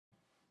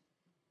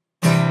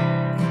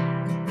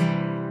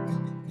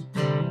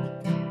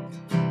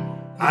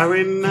I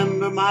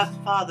remember my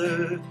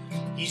father,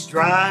 he's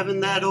driving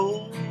that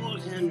old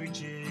Henry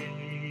J.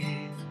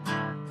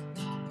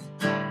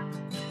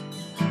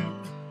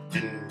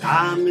 And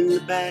I'm in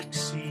the back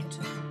seat,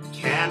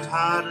 can't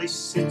hardly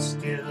sit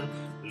still,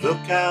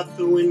 look out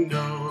the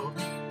window,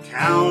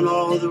 count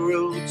all the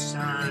road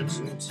signs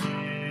until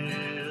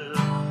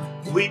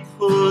we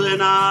pull in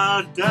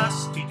our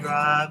dusty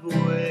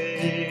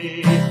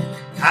driveway.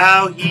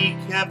 How he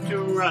kept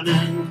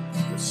running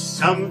was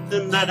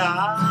something that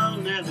I'll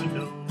never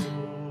know.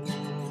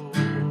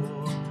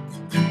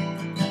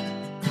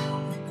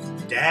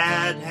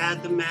 Dad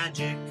had the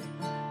magic,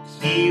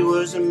 he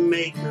was a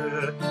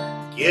maker.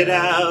 Get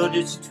out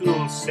his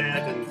tool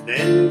set and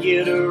then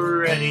get her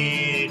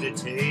ready to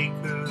take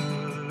her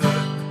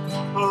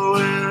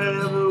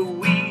wherever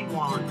we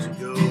want to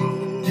go.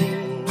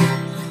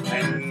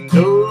 And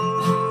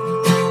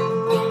oh,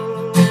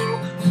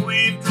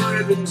 we've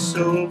driven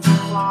so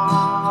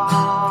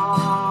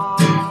far,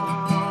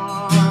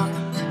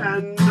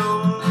 and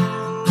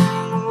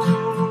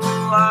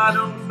oh, I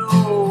don't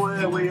know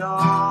where we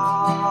are,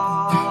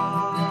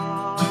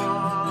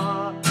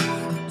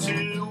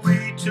 till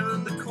we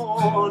turn the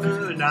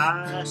corner and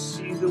I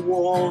see the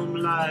warm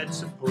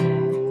lights of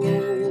home.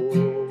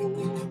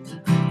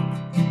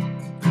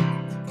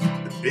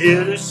 The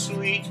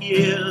bittersweet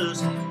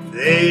years,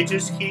 they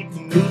just keep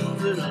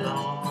moving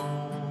along.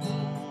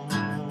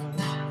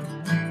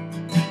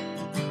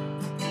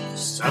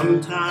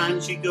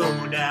 Sometimes you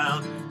go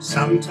down,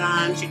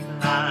 sometimes you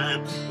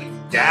climb.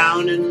 When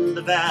down in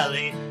the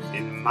valley,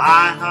 in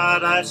my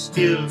heart I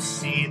still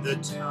see the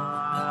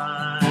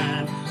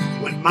time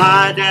when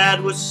my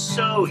dad was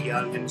so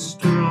young and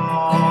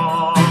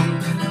strong.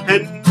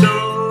 And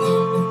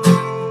oh,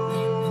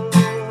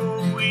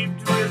 we've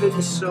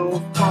driven so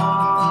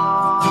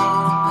far,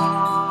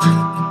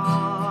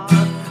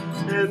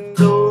 and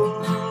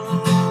oh,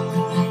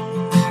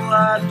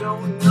 I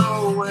don't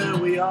know where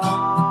we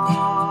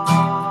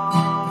are,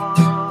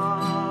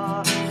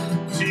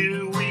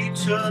 till we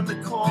turn the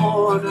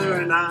corner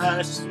and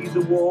I see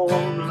the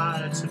warm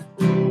lights of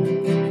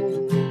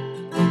home.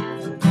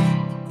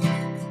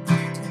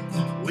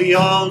 We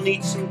all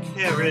need some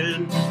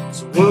caring,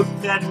 it's work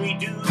that we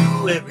do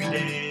every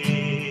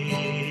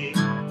day.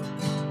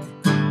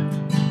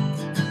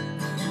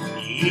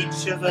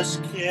 Each of us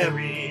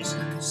carries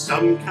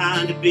some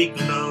kind of big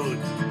load.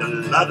 The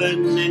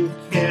loving and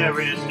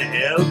caring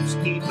helps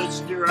keep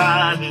us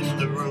driving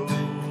the road.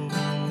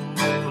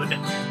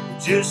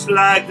 Just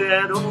like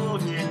that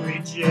old Henry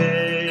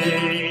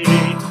J.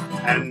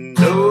 And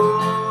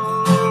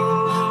oh,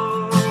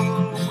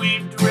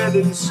 we've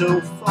driven so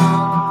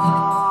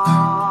far,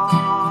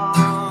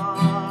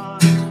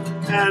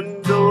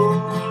 and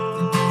oh,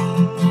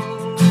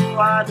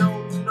 I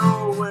don't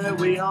know where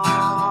we are,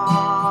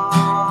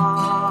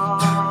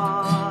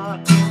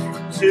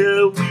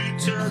 till we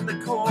turn the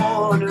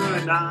corner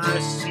and I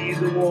see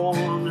the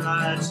warm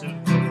lights of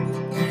home.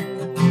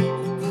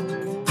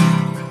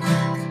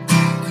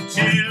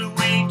 Till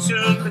we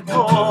turn the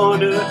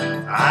corner,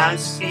 I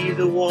see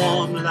the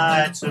warm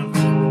lights of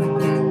home.